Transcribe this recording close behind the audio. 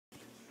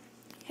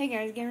Hey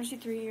guys,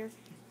 Gamer3 here,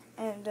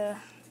 and do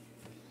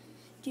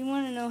you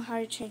want to know how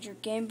to change your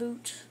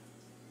gameboot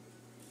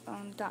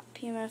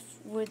 .pmf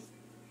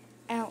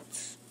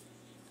without,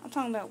 I'm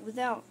talking about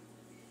without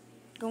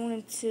going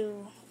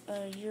into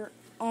your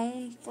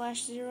own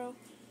Flash Zero.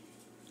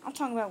 I'm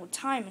talking about with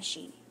Time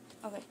Machine.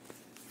 Okay.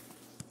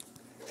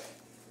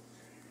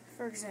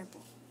 For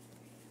example,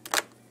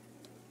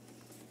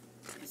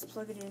 let's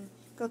plug it in.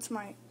 Go to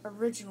my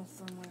original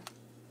firmware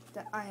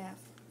that I have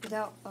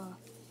without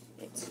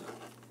it.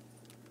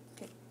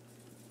 Okay.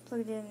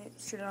 Plug it in. It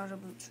should auto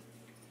boot.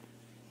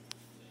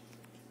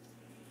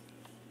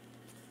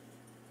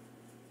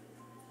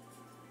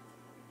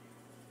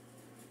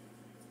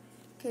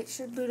 Okay, it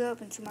should boot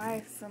up into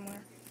my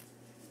firmware.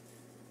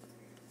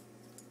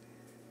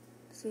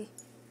 See?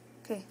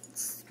 Okay,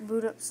 let's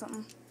boot up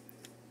something.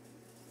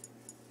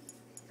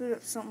 Boot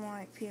up something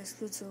like PS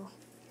Pluto.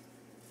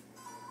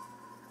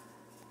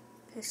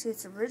 Okay, see,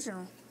 it's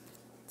original.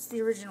 It's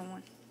the original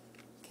one.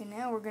 Okay,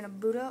 now we're gonna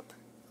boot up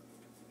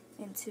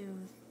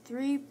into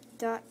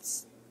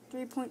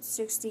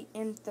 3.60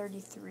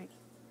 M33.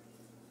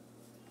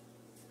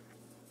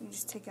 You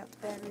just take out the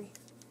battery.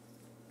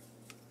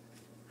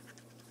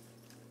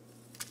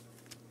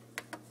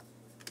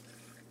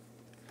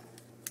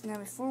 Now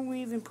before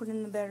we even put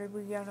in the battery,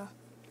 we gotta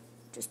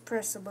just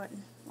press a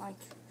button, like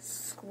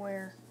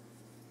square.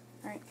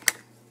 Alright,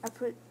 I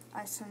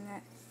signed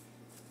that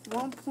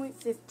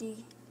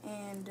 1.50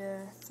 and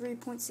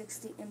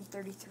 3.60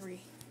 M33.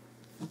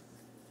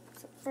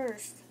 So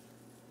first,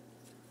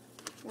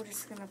 we're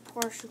just gonna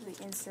partially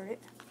insert it.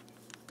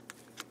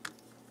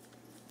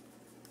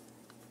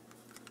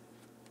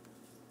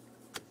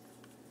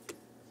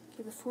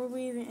 Okay, before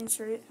we even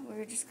insert it,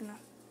 we're just gonna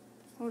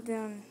hold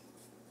down.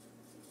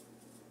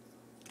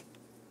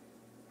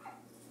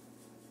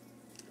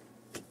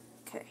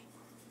 Okay.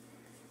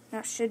 Now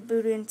it should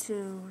boot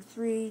into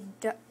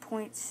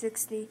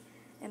 3.60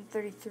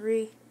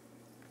 M33.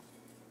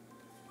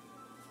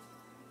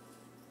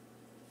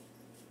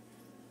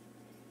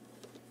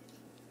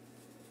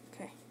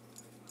 Okay.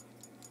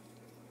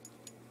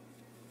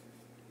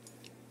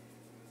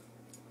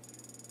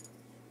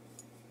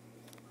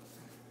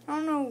 I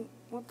don't know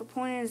what the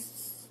point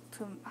is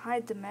to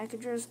hide the MAC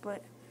address,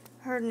 but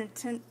I heard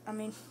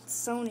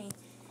Sony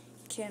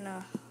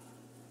can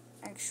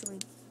actually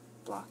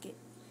block it.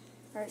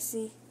 Alright,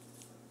 see?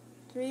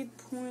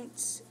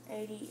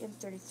 3.80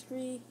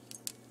 M33.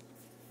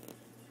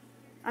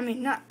 I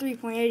mean, not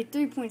 3.80,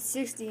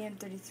 3.60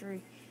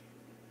 M33.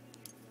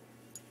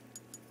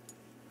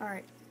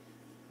 Alright.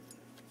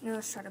 Now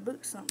let's try to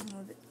boot something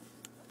with it.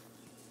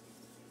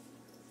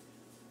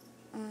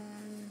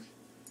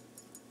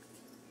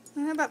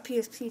 How about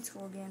PSP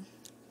tool again?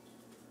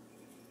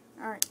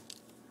 Alright.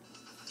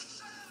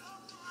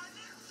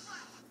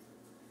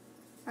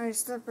 Alright,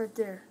 stop right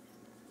there.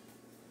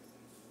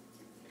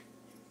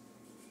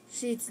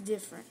 See, it's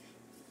different.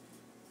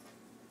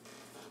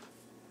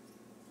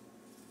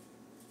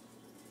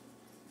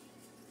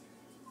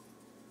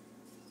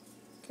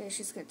 Okay,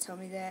 she's gonna tell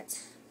me that.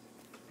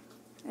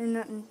 And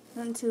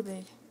nothing too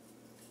big.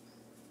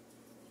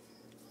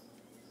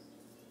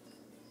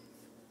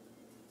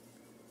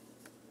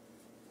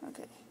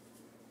 Okay.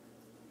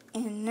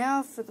 And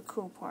now for the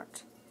cool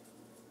part.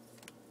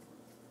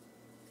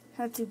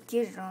 How to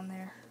get it on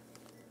there.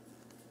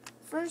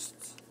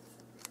 First,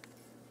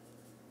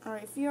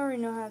 alright, if you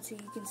already know how to,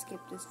 you can skip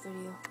this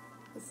video.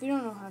 If you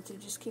don't know how to,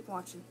 just keep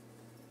watching.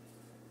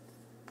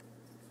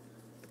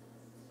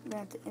 I'm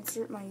going to have to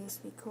insert my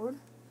USB cord.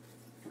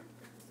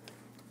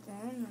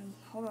 Then,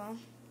 hold on.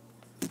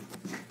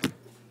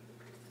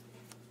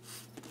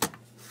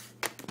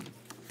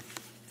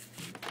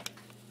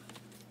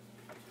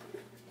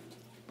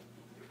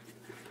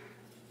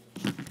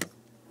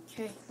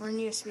 Okay, we're in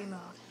USB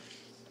mode.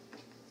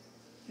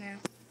 Now,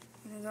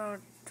 I'm going to go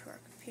to our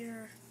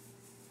computer.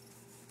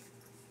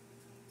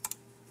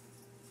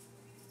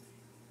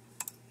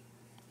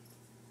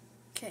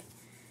 Okay,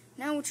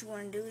 now what you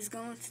want to do is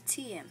go into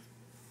TM,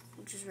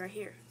 which is right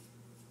here.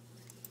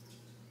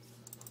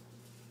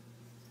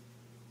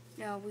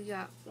 Now we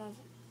got one.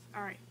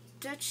 Alright,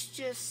 that's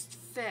just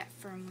fat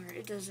firmware.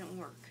 It doesn't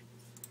work.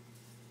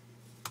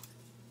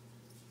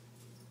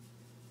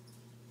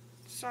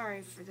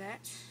 Sorry for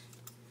that.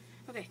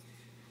 Okay,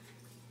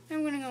 now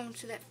I'm going to go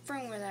into that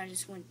firmware that I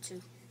just went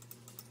to.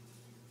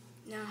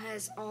 Now it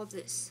has all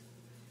this.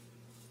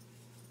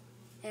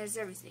 It has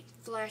everything.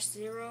 Flash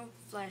 0,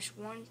 Flash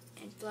 1,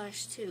 and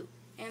Flash 2,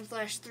 and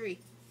Flash 3.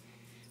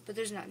 But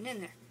there's nothing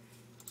in there.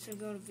 So I'm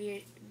going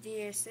to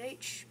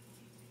VSH.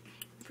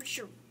 I'm pretty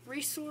sure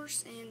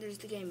resource, and there's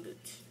the game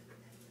boot.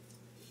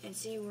 And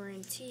see, we're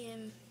in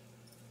TM.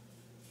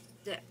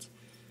 That.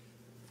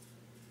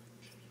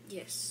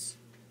 Yes.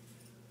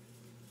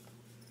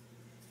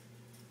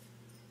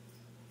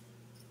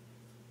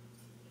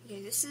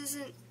 Okay, this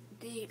isn't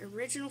the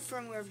original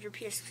firmware of your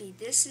PSP.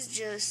 This is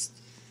just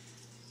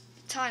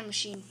Time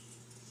Machine,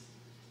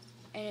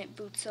 and it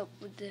boots up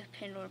with the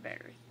Pandora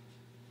battery.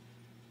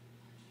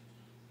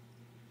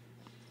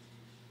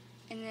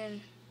 And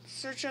then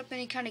search up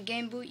any kind of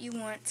game boot you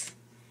want,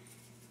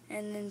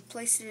 and then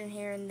place it in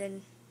here, and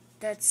then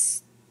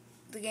that's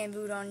the game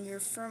boot on your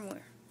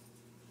firmware.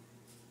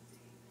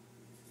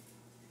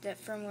 That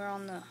firmware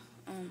on the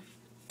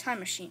Time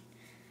Machine.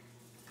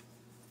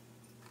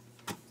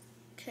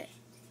 Okay.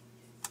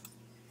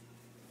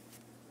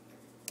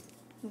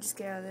 Just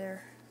get out of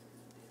there.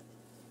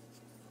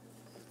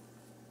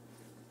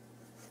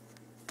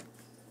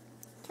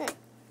 Okay.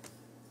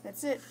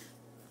 That's it.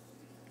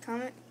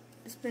 Comment.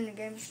 It's been a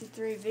Game Machine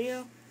 3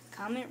 video.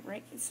 Comment,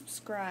 rate, and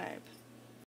subscribe.